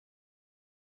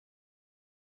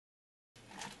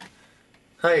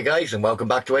Hi guys, and welcome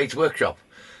back to Wade's Workshop.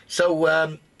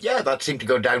 Yeah, that seemed to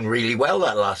go down really well,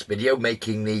 that last video,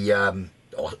 making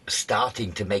or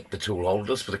starting to make the tool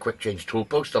holders for the quick change tool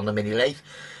post on the mini lathe.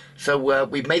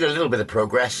 We've made a little bit of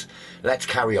progress. Let's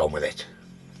carry on with it.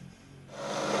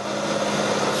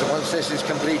 So once this is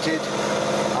completed,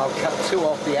 I'll cut two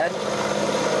off the end,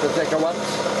 the thicker ones,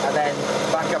 and then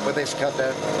back up with this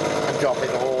cutter and drop it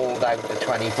all down to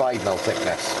 25mm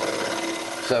thickness.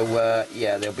 So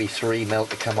yeah, there'll be 3mm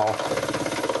to come off.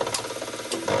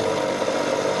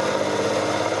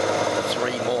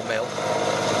 3 more mil.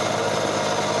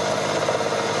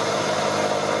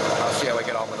 I'll see how I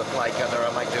get on with the fly cutter.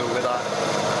 I might do with that.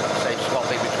 Same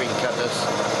swapping between cutters.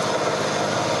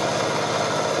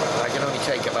 I can only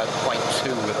take about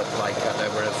 0.2 with a fly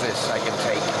cutter, whereas this I can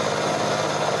take,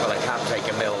 well, I can't take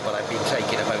a mil, but I've been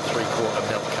taking about 3/4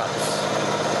 mil cuts.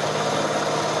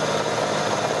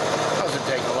 Doesn't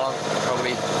take long,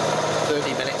 probably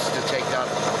 30 minutes to take that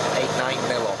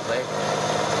 8-9mm off there.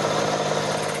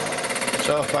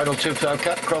 So final tooth out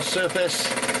cut, cross surface,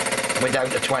 we're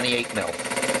down to 28mm.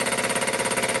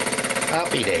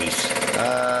 Happy days.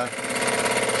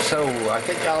 So I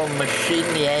think I'll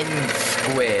machine the end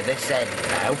square, this end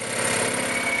now.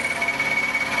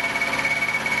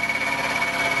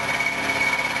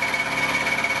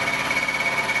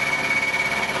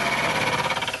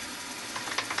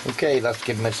 Okay, that's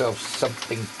giving myself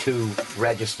something to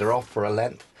register off for a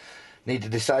length. Need to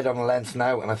decide on the length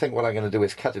now, and I think what I'm going to do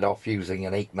is cut it off using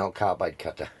an 8mm carbide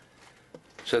cutter.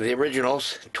 So the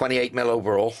original's 28mm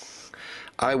overall.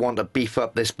 I want to beef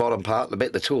up this bottom part, the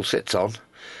bit the tool sits on.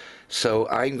 So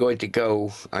I'm going to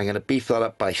beef that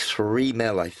up by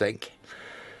 3mm, I think.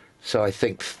 So I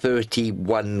think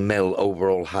 31mm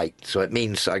overall height. So it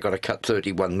means I got to cut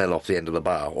 31mm off the end of the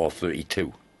bar, or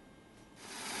 32.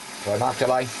 So I marked a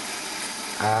line,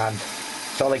 and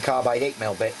solid carbide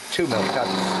 8mm bit, 2mm cuts.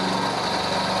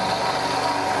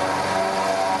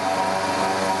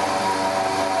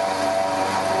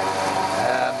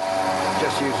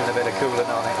 Just using a bit of coolant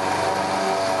on it,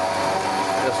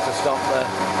 just to stop the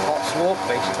hot swap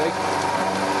basically,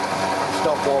 and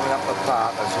stop warming up the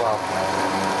part as well.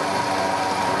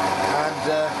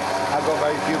 And I've got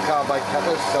very few carbide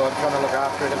cutters, so I'm trying to look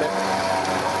after it a bit.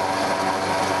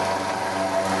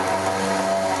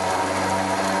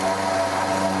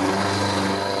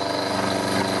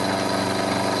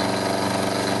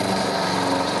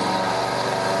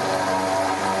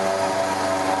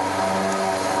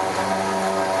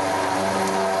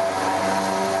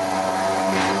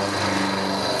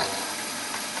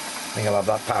 I think I'll have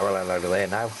that parallel over there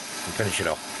now and finish it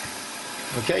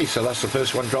off. Okay, so that's the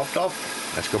first one dropped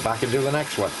off. Let's go back and do the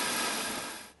next one.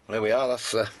 There we are,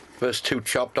 that's the first two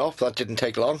chopped off. That didn't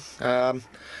take long.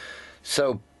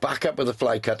 So back up with the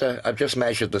fly cutter. I've just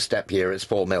measured the step here, it's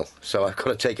 4mm. So I've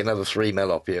got to take another 3mm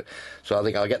off here. So I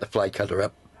think I'll get the fly cutter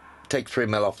up, take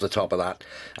 3mm off the top of that,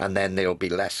 and then there'll be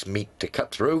less meat to cut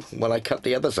through when I cut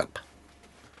the others up.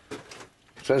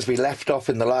 So as we left off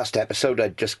in the last episode, I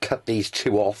just cut these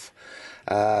two off,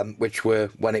 which were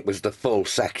when it was the full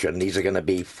section. These are going to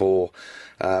be for,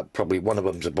 probably one of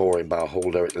them's a boring bar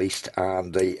holder at least,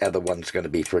 and the other one's going to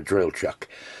be for a drill chuck.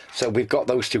 So we've got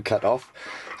those two cut off.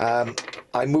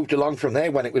 I moved along from there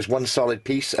when it was one solid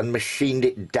piece and machined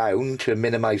it down to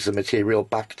minimise the material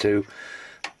back to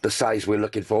the size we're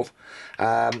looking for,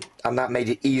 and that made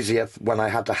it easier when I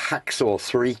had to hacksaw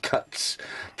 3 cuts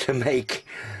to make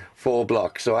 4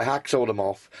 blocks. So I hacksawed them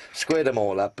off, squared them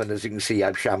all up, and as you can see,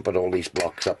 I've chamfered all these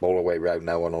blocks up all the way around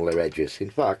now on all their edges. In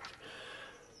fact,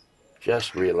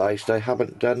 just realised I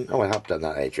haven't done, oh, I have done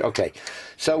that edge. Okay,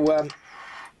 so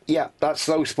yeah, that's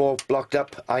those 4 blocked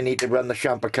up. I need to run the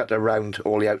chamfer cutter around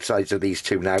all the outsides of these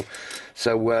two now.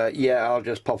 So yeah, I'll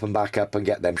just pop them back up and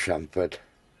get them chamfered.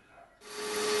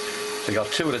 So you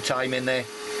got 2 at a time in there.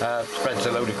 Spreads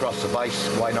the load across the vise,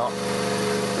 why not?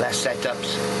 Less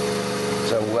setups.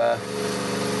 So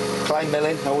climb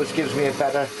milling always gives me a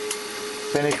better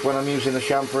finish when I'm using the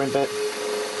chamfering bit.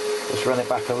 Just run it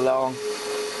back along.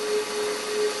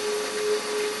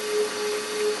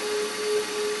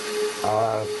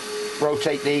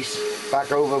 Rotate these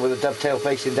back over with the dovetail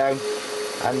facing down,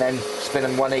 and then spin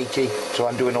them 180, so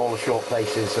I'm doing all the short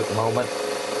places at the moment.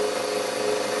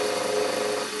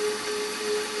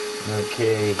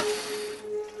 Okay.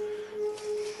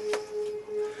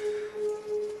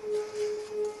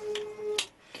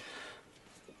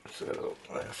 So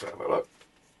let's have a look.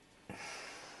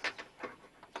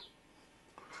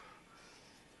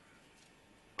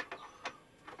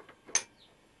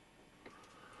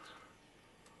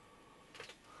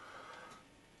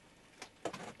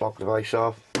 Block the vise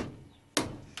off.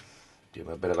 Give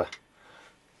him a bit of a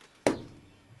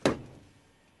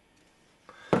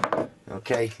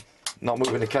Okay, not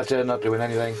moving the cutter, not doing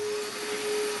anything.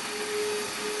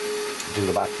 Do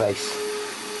the back face.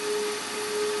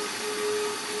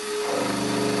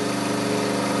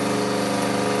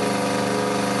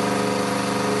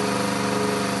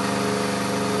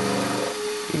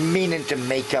 Meaning to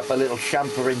make up a little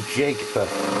chamfering jig for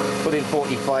putting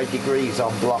 45 degrees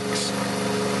on blocks,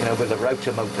 you know, with a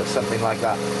rotor motor, something like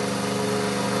that.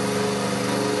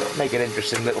 Make an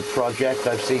interesting little project.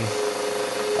 I've seen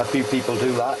a few people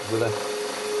do that with a,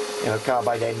 you know,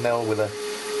 carbide end mill with a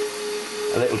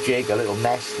little jig, a little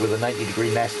nest with a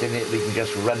 90-degree nest in it. We can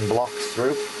just run blocks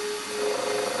through.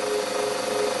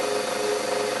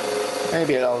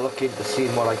 Maybe I'll look into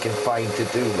seeing what I can find to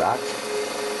do that.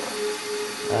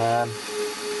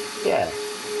 Yeah,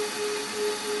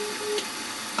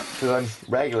 because I'm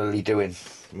regularly doing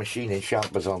machining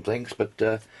champers on things, but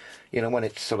you know, when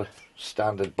it's sort of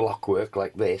standard block work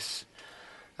like this,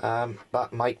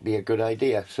 that might be a good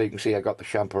idea. So you can see I got the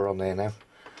champer on there now.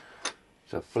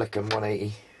 So flick and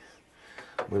 180.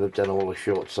 We'll have done all the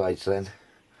short sides then.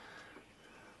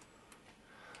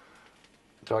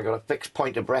 So I got a fixed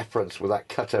point of reference with that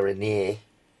cutter in the air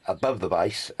above the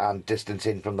vise and distance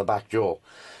in from the back jaw.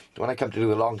 So when I come to do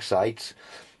the long sides,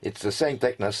 it's the same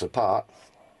thickness apart,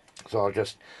 so I'll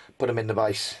just put them in the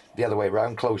vise the other way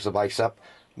around, close the vise up,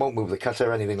 won't move the cutter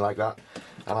or anything like that,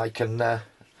 and I can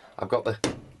I've got the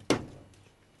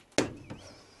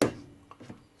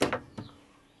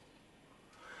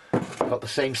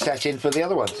same set in for the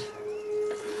other ones.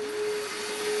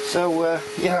 So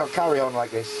yeah, I'll carry on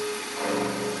like this.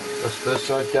 That's the first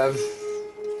side down.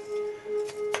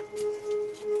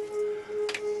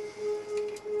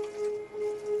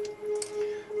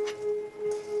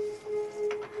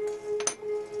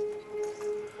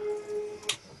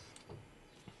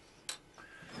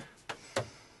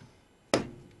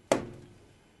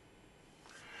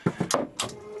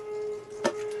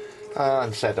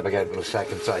 And set up again for the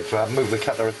second side. So I haven't moved the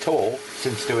cutter at all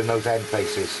since doing those end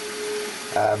faces.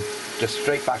 Just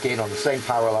straight back in on the same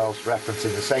parallels,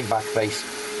 referencing the same back face,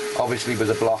 obviously with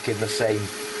the block in the same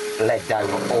lead down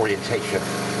orientation.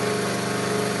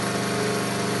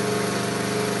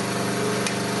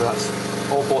 So that's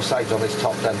all four sides on this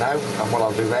top done now, and what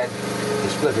I'll do then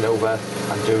is flip it over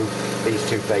and do these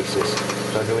two faces.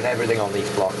 So I'm doing everything on these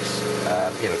blocks,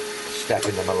 you know,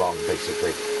 stepping them along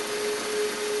basically.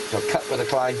 So cut with a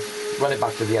climb, run it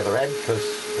back to the other end because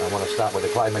I want to start with a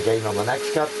climb again on the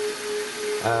next cut.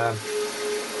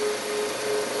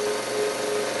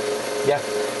 Yeah,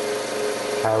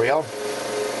 carry on.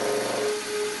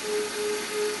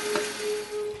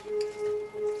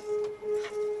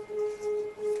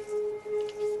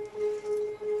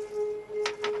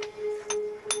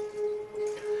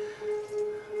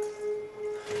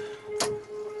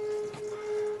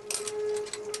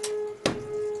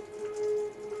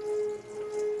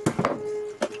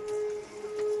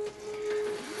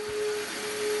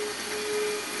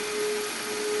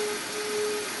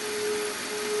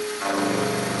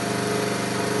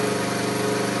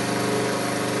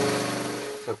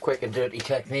 So quick and dirty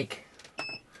technique.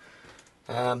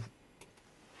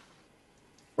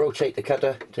 Rotate the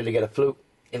cutter till you get a flute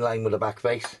in line with the back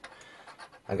face.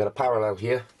 I've got a parallel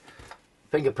here.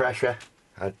 Finger pressure.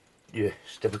 Yeah,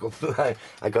 it's difficult.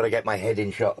 I got to get my head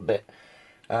in shot a bit.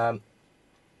 So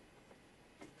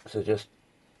just,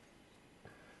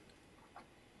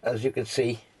 as you can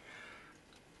see,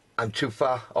 I'm too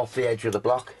far off the edge of the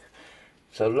block.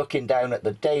 So looking down at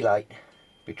the daylight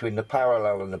between the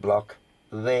parallel and the block,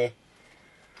 there,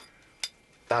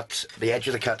 that's the edge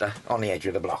of the cutter on the edge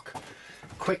of the block.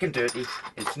 Quick and dirty.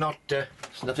 It's not,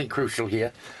 it's nothing crucial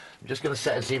here. I'm just going to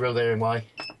set a 0 there and Y.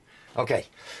 Okay,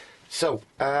 so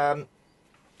 10mm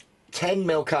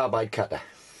carbide cutter.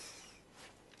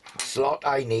 Slot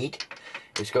I need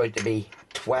is going to be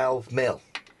 12mm.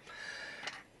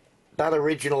 That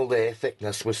original there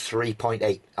thickness was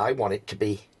 3.8. I want it to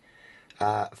be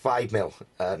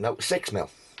 5mm, no, 6mm.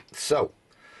 So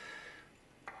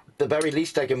the very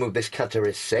least I can move this cutter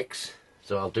is 6,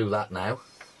 so I'll do that now.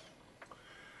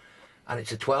 And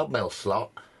it's a 12mm slot,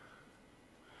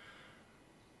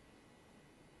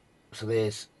 so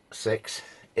there's 6.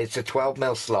 It's a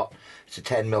 12mm slot, it's a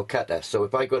 10mm cutter, so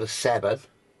if I go to 7,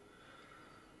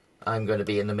 I'm going to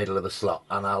be in the middle of the slot,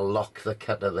 and I'll lock the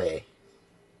cutter there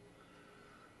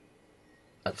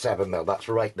at 7mm. That's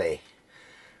right there.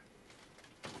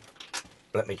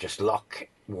 Let me just lock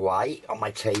Y on my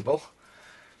table.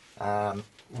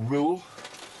 Rule,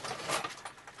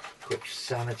 quick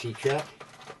sanity check.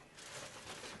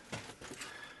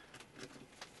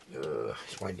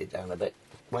 Let's wind it down a bit.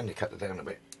 Wind the cutter down a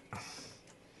bit.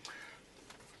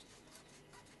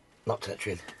 not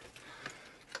touching.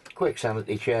 Quick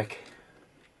sanity check.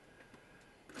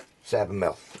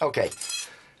 7mm. Okay.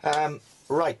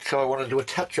 Right, so I want to do a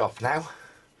touch off now.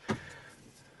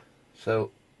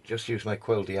 So just use my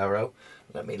quilty arrow.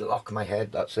 Let me lock my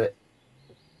head, that's it.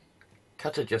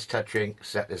 Cutter just touching,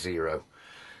 set to 0.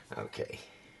 Okay.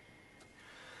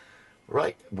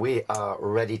 Right, we are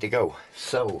ready to go.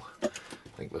 So, I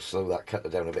think we'll slow that cutter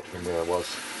down a bit from where I was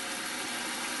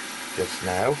just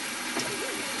now.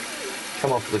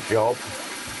 Come off the job.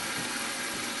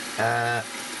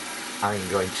 I'm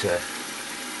going to,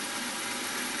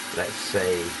 let's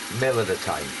say, mill at a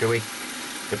time, shall we?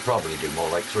 Could probably do more,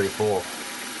 like 3 or 4.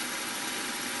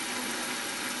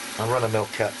 I'll run a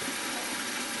milk cut.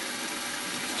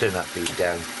 Turn that feed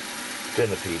down. Turn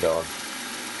the feed on.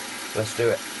 Let's do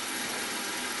it.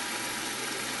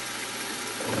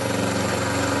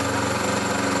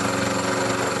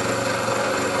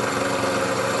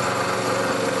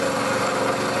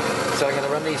 So I'm going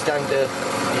to run these down to,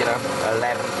 you know,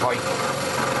 11 point,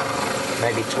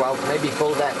 maybe 12, maybe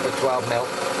full depth of 12mm,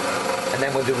 and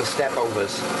then we'll do the step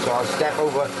overs. So I'll step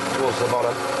over towards the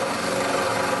bottom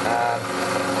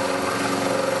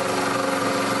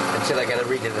until I get a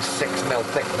reading of 6mm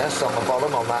thickness on the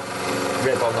bottom, on that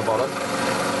rib on the bottom.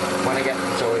 When I get,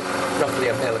 so roughly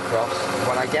a mil across,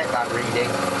 when I get that reading,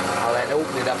 I'll then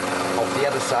open it up off the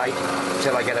other side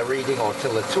till I get a reading, or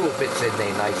till the tool fits in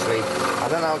there nicely, and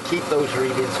then I'll keep those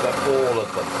readings for all of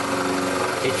them.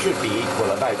 It should be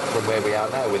equal about from where we are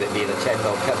now, with it being a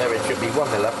 10mm cutter. It should be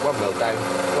 1mm up, 1mm down,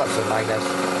 plus or minus,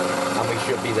 and we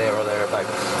should be there or thereabouts.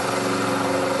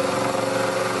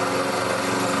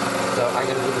 So I'm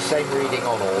going to do the same reading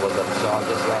on all of them, so I'll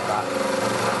just let that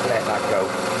go.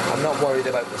 I'm not worried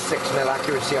about the 6mm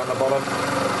accuracy on the bottom.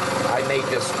 I may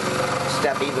just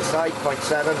step either side,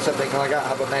 0.7, something like that,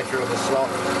 have a measure of the slot,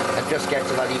 and just get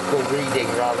to that equal reading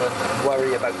rather than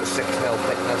worry about the 6mm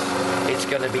thickness. It's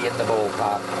going to be in the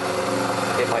ballpark.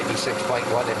 It might be 6.1,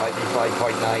 it might be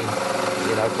 5.9,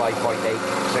 you know, 5.8,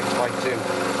 6.2,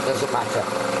 doesn't matter.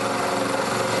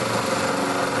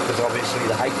 Because obviously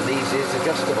the height of these is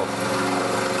adjustable.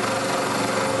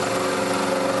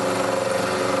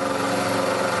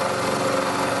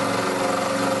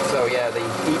 So yeah, the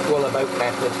equal about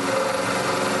method,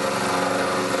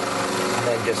 and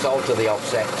then just alter the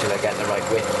offset till I get the right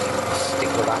width.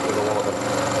 Stick with that with all of them.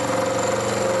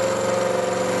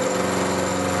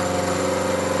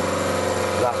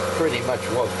 That pretty much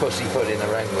was pussyfooting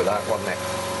around with that, wasn't it?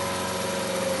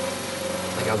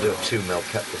 I think I'll do a 2mm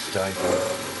cut this time.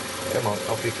 Come on,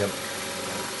 off you come.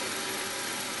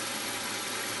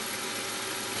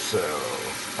 So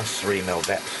that's 3mm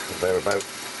depth, thereabout.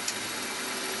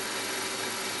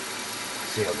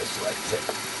 See how this lights it.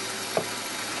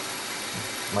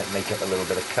 Might make up a little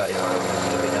bit of cutting on it, this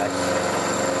will be nice.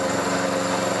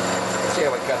 See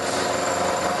how it cuts.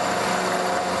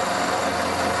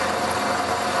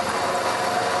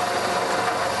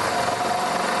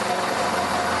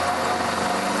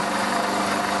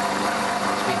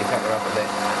 Speed the cutter up a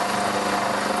bit.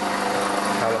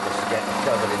 Caliper's getting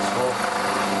covered in smoke.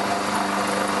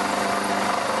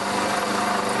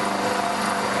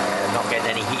 Not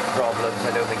getting any heat problems.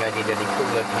 I don't think I need any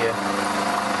coolant here.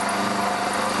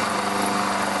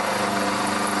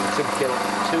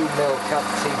 2mm cut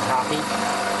seems happy.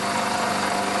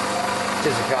 It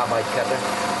is a carbide cutter.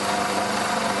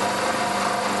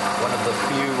 One of the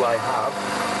few I have.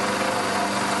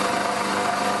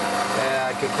 Yeah,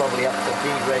 I could probably up the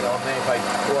feed rate on there by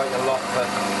quite a lot, but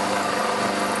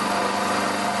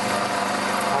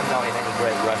I'm not in any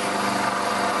great rush.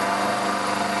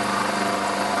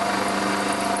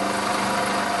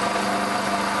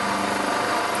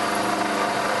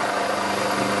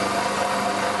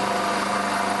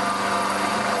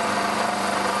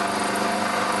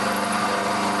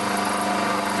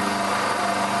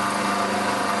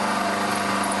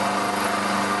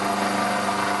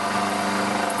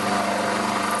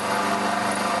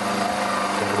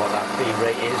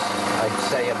 Rate is, I'd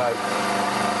say about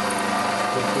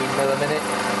 15mm a minute.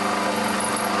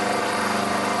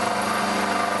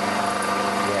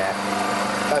 Yeah,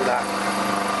 about that.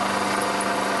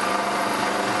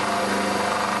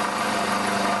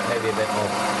 Maybe a bit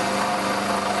more.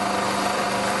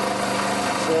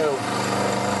 So,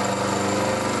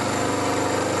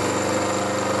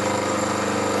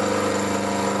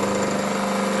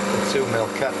 the 2mm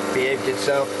cut behaved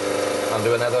itself. I'll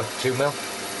do another 2mm.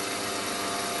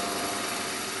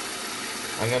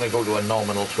 I'm going to go to a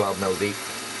nominal 12mm deep.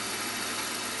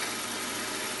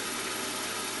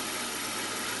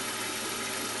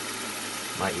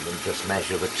 Might even just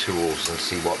measure the tools and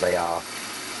see what they are.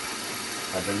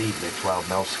 I believe they're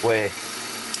 12mm square,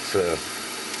 so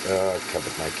I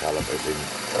covered my calipers in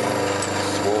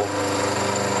swore.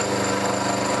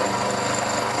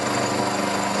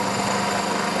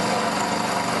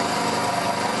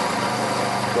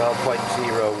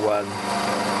 12.01,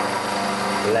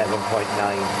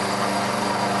 11.9.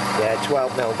 Yeah,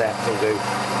 12mm depth will do.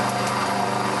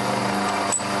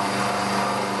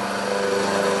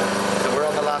 So we're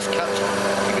on the last cut.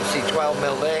 You can see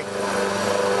 12mm there.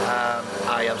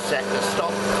 I have set the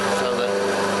stop so that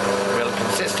we'll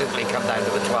consistently come down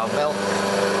to the 12mm.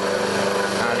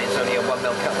 And it's only a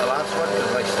 1mm cut the last one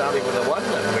because I started with a 1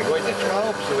 and we're going to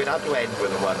 12, so we'd have to end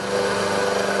with a 1.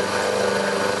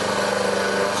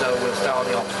 So we'll start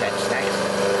on the offsets next.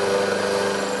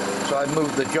 So I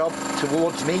moved the job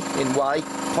towards me in Y,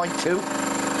 0.2,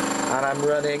 and I'm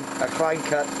running a climb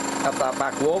cut up that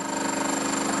back wall.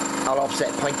 I'll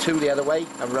offset 0.2 the other way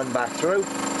and run back through.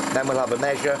 Then we'll have a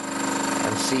measure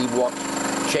and see what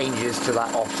changes to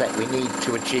that offset we need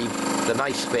to achieve the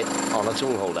nice fit on a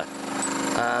tool holder.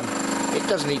 It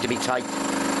doesn't need to be tight,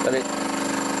 but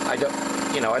I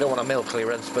don't want a mill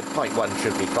clearance, but 0.1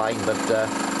 should be fine. But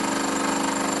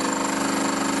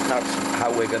that's how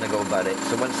we're going to go about it.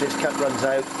 So once this cut runs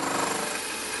out,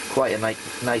 quite a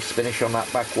nice finish on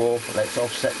that back wall. Let's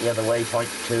offset the other way,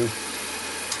 0.2.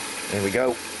 Here we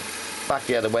go. Back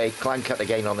the other way, climb cut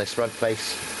again on this front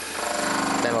face.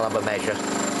 Then I'll have a measure.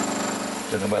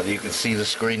 Don't know whether you can see the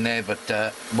screen there, but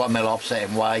 1mm offset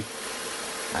in Y.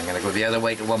 I'm going to go the other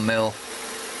way to 1mm.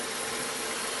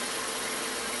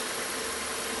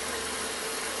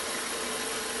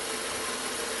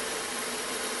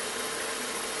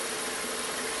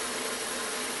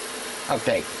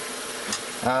 Okay,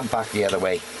 and back the other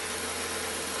way.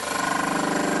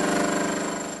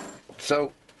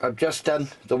 So I've just done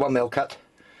the 1mm cut.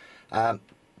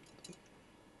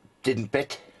 Didn't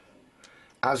fit.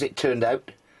 As it turned out,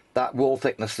 that wall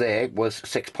thickness there was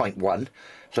 6.1.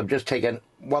 So I'm just taking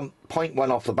 1.1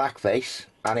 off the back face,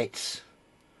 and it's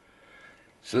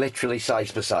literally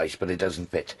size for size, but it doesn't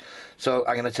fit. So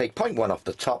I'm going to take 0.1 off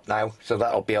the top now, so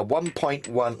that'll be a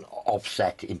 1.1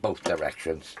 offset in both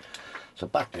directions. So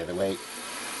back the other way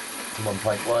to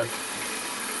 1.1.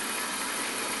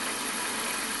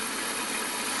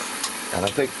 And I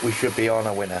think we should be on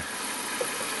a winner.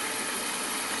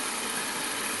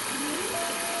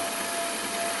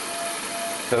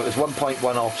 So it was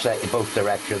 1.1 offset in both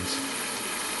directions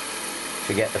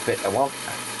to get the fit I want.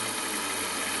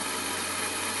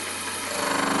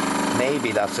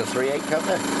 Maybe that's a 3/8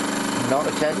 cover, not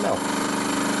a 10mm.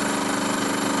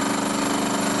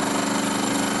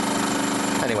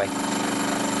 Anyway,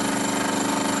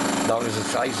 as long as the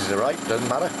sizes are right, doesn't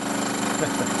matter.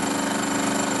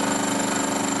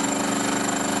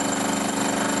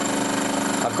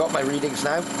 I've got my readings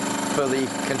now for the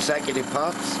consecutive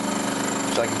parts,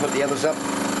 so I can put the others up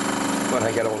when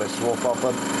I get all this swarf off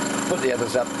them. Put the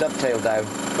others up, dovetail down,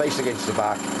 face against the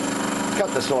back,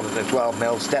 cut the sword at the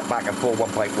 12mm, step back and pull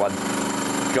 1.1.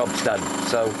 Job's done.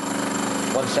 So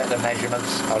one set of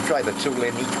measurements. I'll try the tool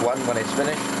in each one when it's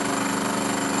finished.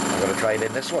 I'm going to try it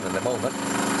in this one in a moment.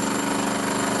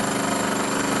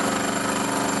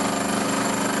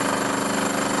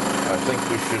 I think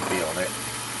we should be on it.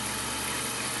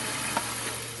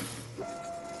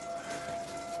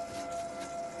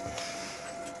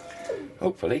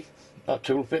 Hopefully that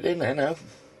tool fit in there now.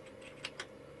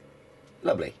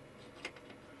 Lovely.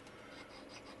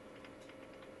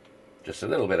 Just a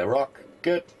little bit of rock.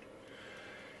 Good.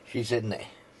 She's in there.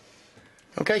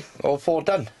 Okay, all 4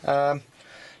 done.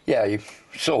 Yeah, you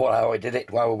saw how I did it,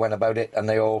 how I went about it, and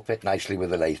they all fit nicely with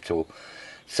the lathe tool.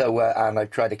 So, and I've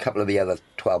tried a couple of the other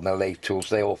 12mm lathe tools,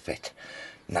 they all fit.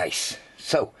 Nice.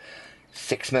 So,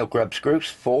 6mm grub screws,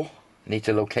 4. Need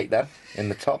to locate them in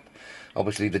the top.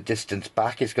 Obviously the distance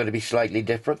back is going to be slightly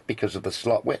different because of the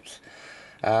slot width.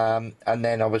 And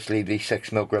then obviously the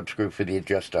 6mm grub screw for the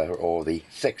adjuster, or the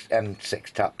 6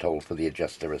 tapped hole for the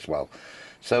adjuster as well.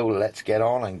 So let's get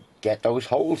on and get those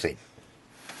holes in.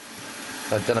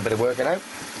 I've done a bit of working out.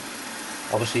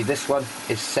 Obviously this one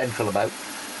is central about,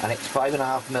 and it's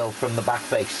 5.5mm from the back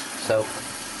face. So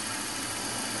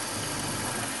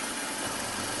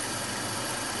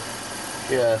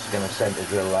just going to centre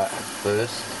drill that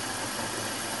first.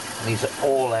 And these are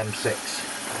all M6.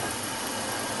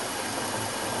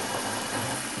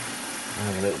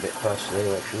 I'm a little bit past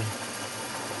there actually.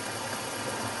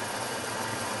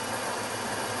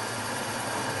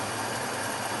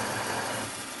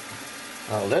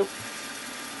 That'll do.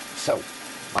 So,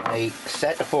 my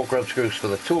set of 4 grub screws for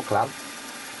the tool clamp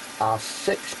are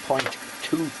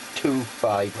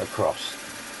 6.225 across.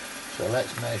 So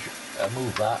let's measure,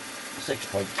 move that.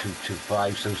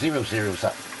 6.225, so 0, 0 is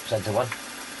that centre one.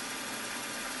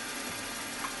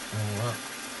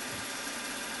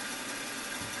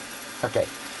 Okay,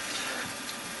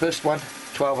 first one,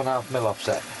 12.5mm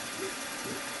offset.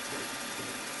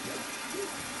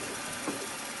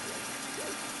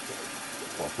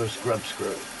 Well, first grub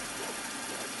screw,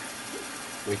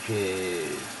 which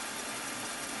is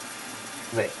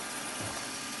there.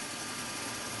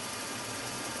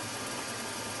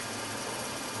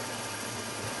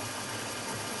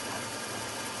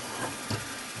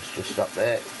 Let's just stop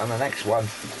there. And the next one,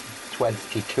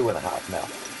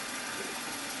 22.5mm.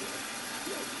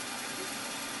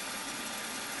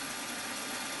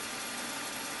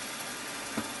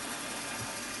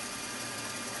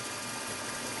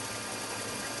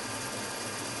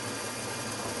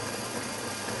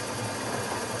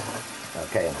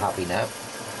 Okay, I'm happy now.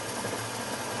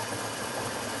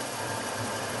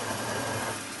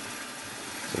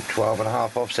 So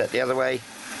 12.5 offset the other way,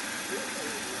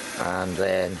 and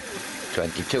then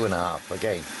 22.5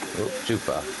 again. Oh, too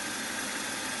far.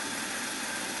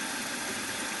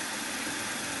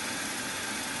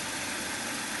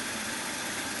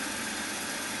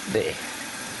 There.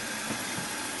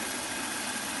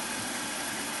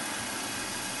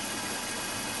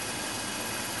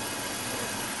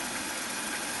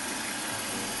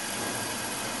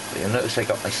 So you'll notice I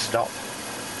got my stop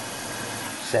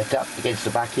set up against the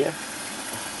back here.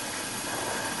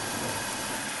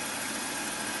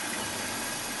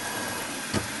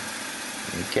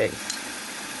 Okay,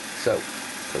 so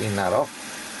clean that off.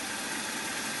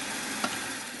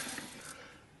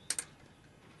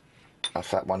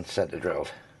 That's that one center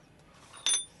drilled.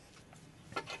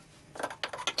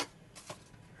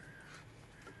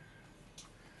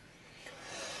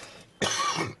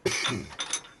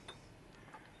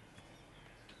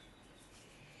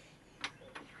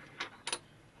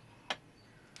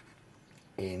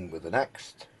 In with the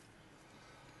next,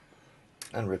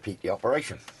 and repeat the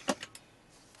operation.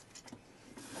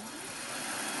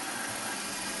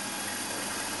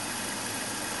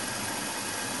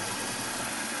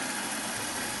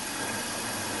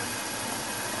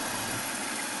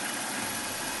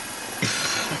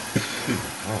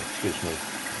 Oh, excuse me.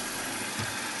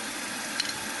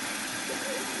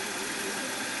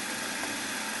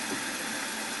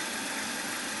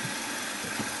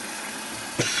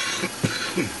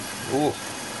 Ooh,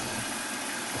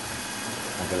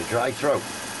 I've got a dry throat.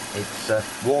 It's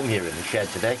warm here in the shed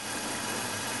today.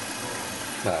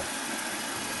 Well,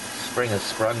 spring has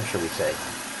sprung, shall we say.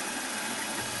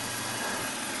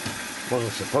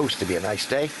 Wasn't supposed to be a nice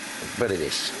day, but it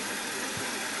is.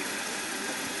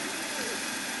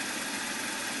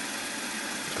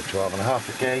 So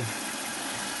 12.5 again.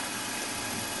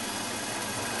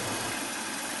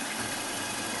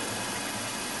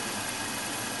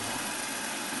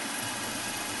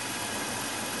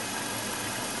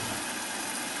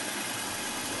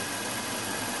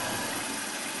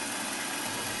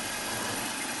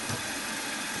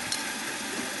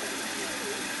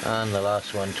 And the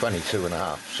last one,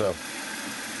 22.5. So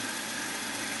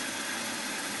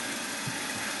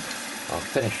I'll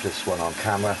finish this one on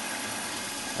camera,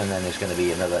 and then there's going to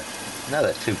be another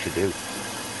two to do,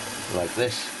 like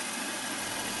this.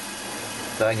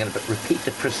 So I'm going to repeat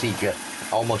the procedure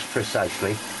almost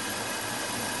precisely,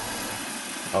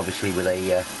 obviously with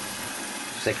a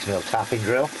 6mm tapping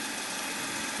drill.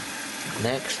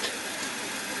 Next,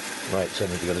 right, so I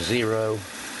need to go to 0.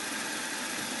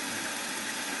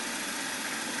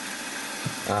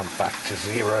 And back to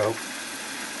 0.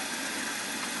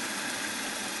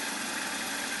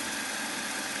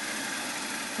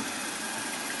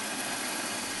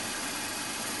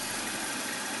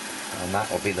 And that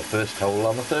will be the first hole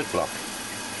on the third block.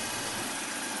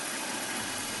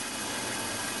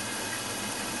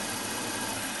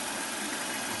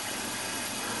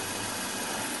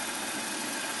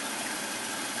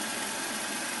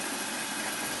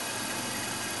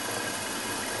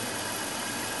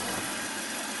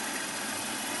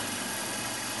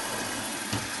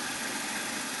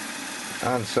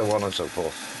 And so on and so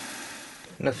forth.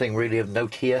 Nothing really of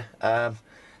note here.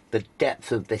 The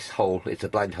depth of this hole, it's a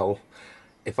blind hole.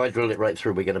 If I drill it right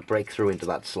through, we're going to break through into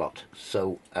that slot.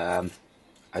 So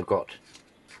I've got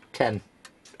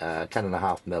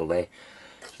 10.5mm there.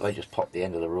 So I just pop the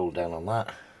end of the rule down on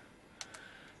that.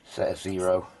 Set a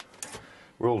 0.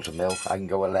 Rule to mill. I can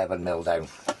go 11mm down.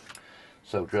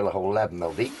 So drill a hole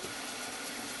 11mm deep.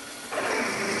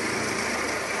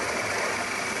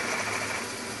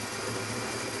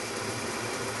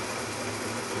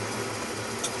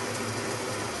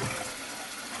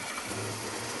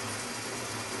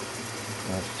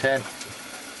 That's 10.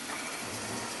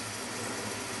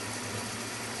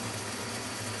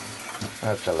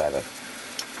 That's 11.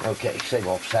 Okay, same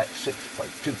offset,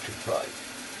 6.225.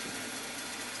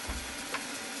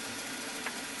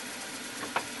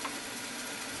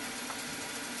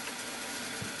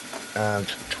 And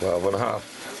 12 and a half.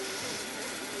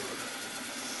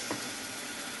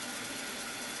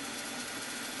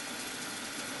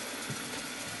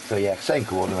 So yeah, same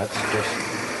coordinates, just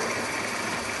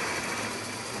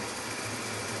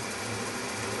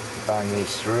bang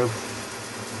these through.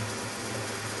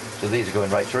 So these are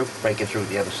going right through, breaking through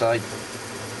the other side.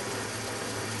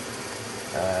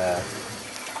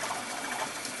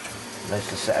 There's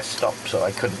the set of stop, so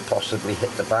I couldn't possibly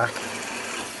hit the back.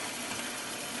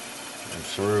 And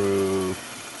through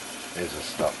is a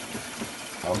stop.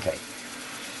 Okay.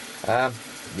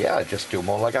 Yeah, I just do them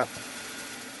all like that.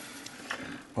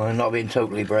 Well, I'm not being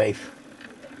totally brave,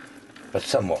 but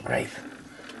somewhat brave.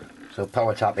 So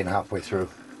power tapping halfway through.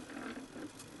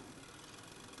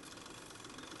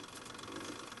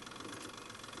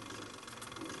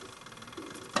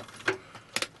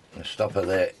 And stop her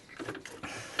there.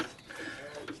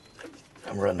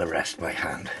 And run the rest by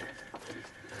hand.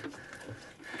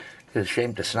 It's a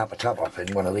shame to snap a tap off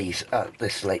in one of these at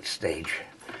this late stage.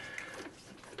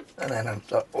 And then I've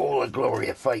got all the glory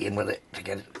of fighting with it to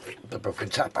get the broken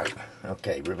tap out.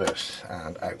 Okay, reverse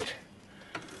and out.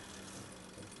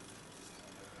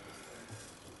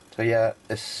 So yeah,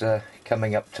 it's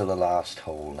coming up to the last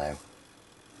hole now.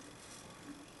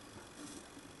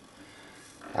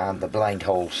 And the blind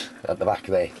holes at the back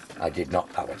there, I did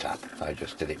not power tap. I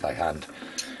just did it by hand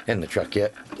in the truck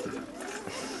yet.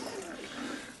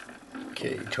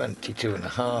 Okay, 22 and a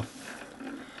half.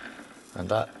 And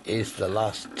that is the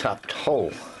last tapped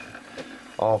hole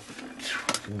of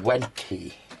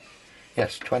 20.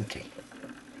 Yes, 20.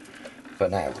 For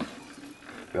now.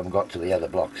 We haven't got to the other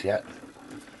blocks yet.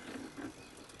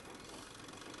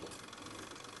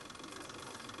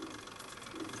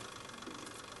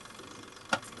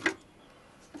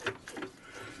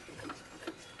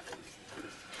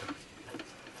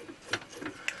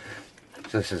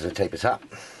 So this is a taper tap.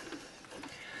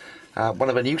 One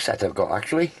of a new set I've got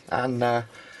actually, and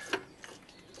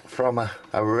from a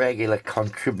regular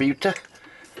contributor,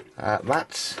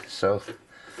 mats. So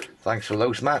thanks for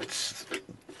those mats,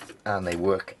 and they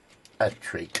work a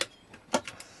treat.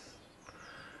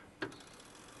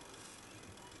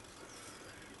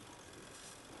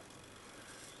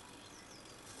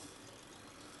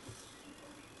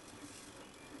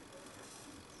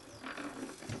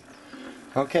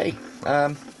 Okay,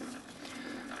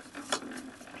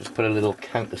 just put a little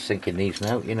countersink in these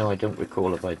now. You know, I don't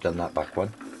recall if I've done that back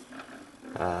one.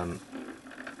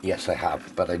 Yes, I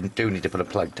have, but I do need to put a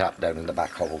plug tap down in the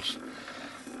back holes.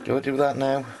 Do I do that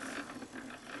now?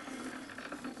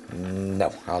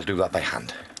 No, I'll do that by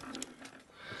hand.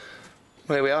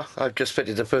 There we are. I've just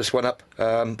fitted the first one up.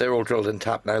 They're all drilled and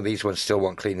tapped now. These ones still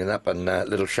want cleaning up, and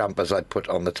little champers I put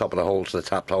on the top of the holes, the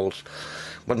tapped holes.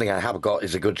 One thing I have got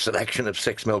is a good selection of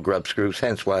 6mm grub screws,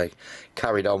 hence why I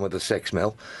carried on with the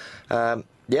 6mm.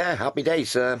 Yeah, happy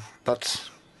days.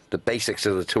 That's the basics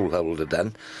of the tool holder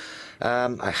done.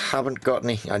 I haven't got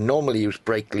any. I normally use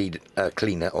brake lead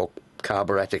cleaner or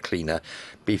carburetor cleaner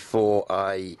before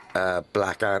I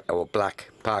black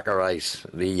parkerize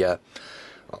the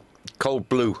cold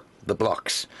blue the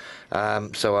blocks.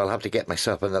 So I'll have to get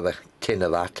myself another tin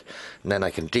of that, and then I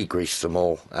can degrease them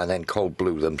all and then cold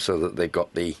blue them so that they've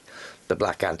got the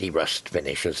black anti-rust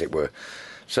finish, as it were.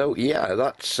 So yeah,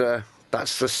 that's the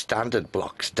standard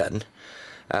blocks done.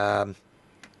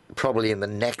 Probably in the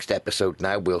next episode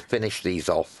now we'll finish these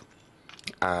off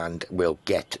and we'll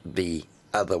get the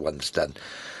other ones done.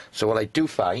 So what I do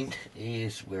find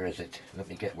is, where is it? Let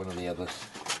me get one of the others.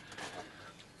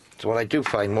 So what I do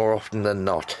find more often than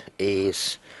not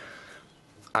is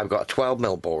I've got a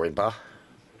 12mm boring bar,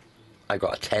 I've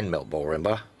got a 10mm boring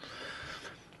bar,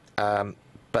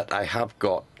 but I have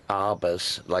got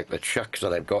arbors like the chucks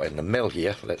that I've got in the mill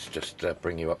here. Let's just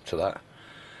bring you up to that.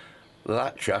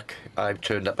 That chuck I've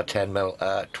turned up a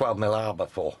 12mm arbor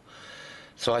for.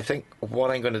 So I think what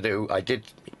I'm going to do, I did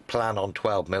plan on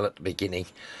 12mm at the beginning,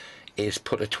 is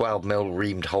put a 12mm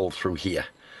reamed hole through here.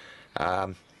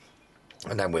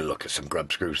 And then we'll look at some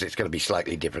grub screws. It's going to be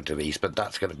slightly different to these, but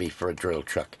that's going to be for a drill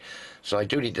chuck. So I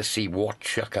do need to see what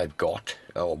chuck I've got,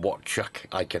 or what chuck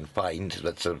I can find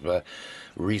that's of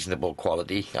reasonable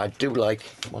quality. I do like,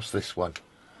 what's this one?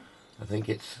 I think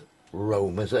it's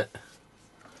Rome, is it?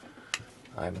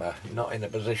 I'm not in a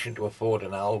position to afford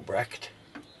an Albrecht.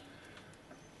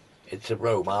 It's a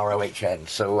Rome, R-O-H-N,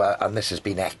 so, and this has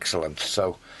been excellent.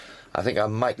 So I think I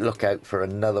might look out for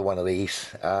another one of these.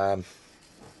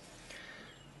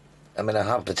 I mean, I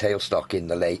have the tailstock in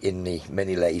the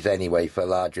mini lathe anyway for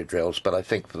larger drills, but I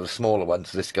think for the smaller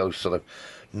ones this goes sort of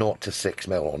 0 to 6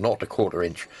 mil or 0 to 1/4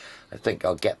 inch. I think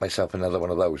I'll get myself another one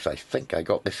of those. I think I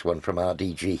got this one from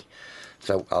RDG,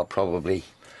 so I'll probably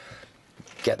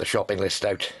get the shopping list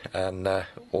out and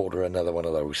order another one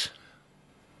of those.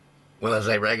 Well, as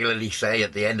I regularly say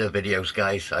at the end of videos,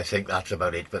 guys, I think that's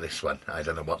about it for this one. I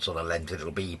don't know what sort of length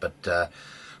it'll be, but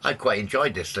I've quite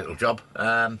enjoyed this little job.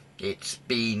 It's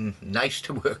been nice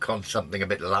to work on something a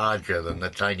bit larger than the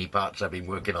tiny parts I've been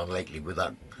working on lately with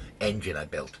that engine I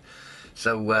built.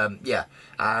 So yeah,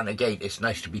 and again, it's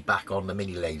nice to be back on the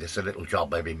mini lathe. It's a little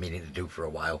job I've been meaning to do for a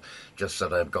while, just so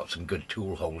that I've got some good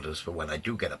tool holders for when I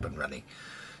do get up and running.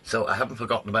 So I haven't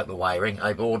forgotten about the wiring.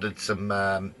 I've ordered some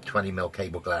 20mm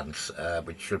cable glands,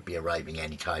 which should be arriving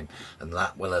anytime, and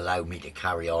that will allow me to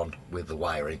carry on with the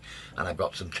wiring. And I've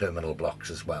got some terminal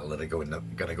blocks as well that are going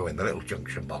to go in the little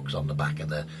junction box on the back of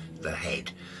the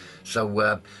head.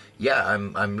 So yeah,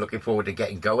 I'm looking forward to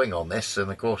getting going on this,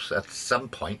 and of course at some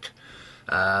point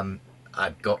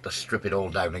I've got to strip it all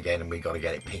down again, and we've got to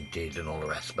get it painted and all the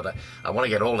rest. But I want to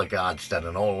get all the guards done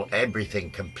and everything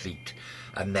complete,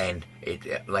 and then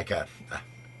it like a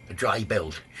dry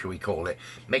build, shall we call it.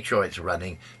 Make sure it's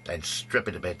running, then strip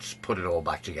it a bit, put it all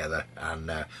back together,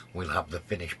 and we'll have the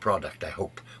finished product, I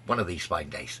hope, one of these fine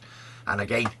days. And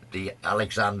again, the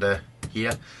Alexander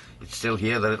here, it's still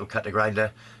here, the little cutter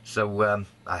grinder. So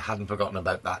I hadn't forgotten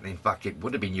about that, and in fact it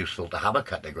would have been useful to have a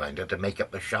cutter grinder to make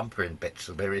up the chamfering bits,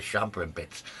 the various chamfering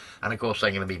bits. And of course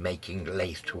I'm going to be making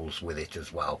lathe tools with it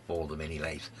as well for the mini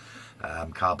lathe.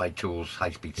 Carbide tools,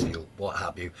 high-speed steel, what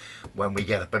have you, when we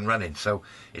get up and running. So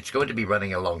it's going to be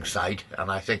running alongside,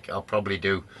 and I think I'll probably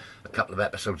do a couple of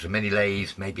episodes of mini lathe,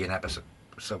 maybe an episode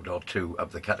or two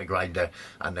of the cutter grinder,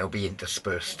 and they'll be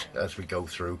interspersed as we go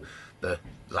through the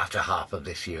latter half of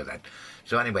this year then.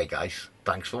 So anyway, guys,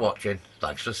 thanks for watching,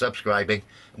 thanks for subscribing,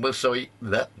 and we'll saw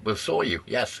you.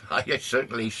 Yes, I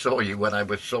certainly saw you when I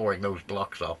was sawing those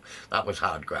blocks off. That was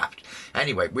hard graft.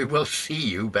 Anyway, we will see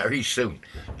you very soon.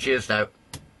 Cheers now.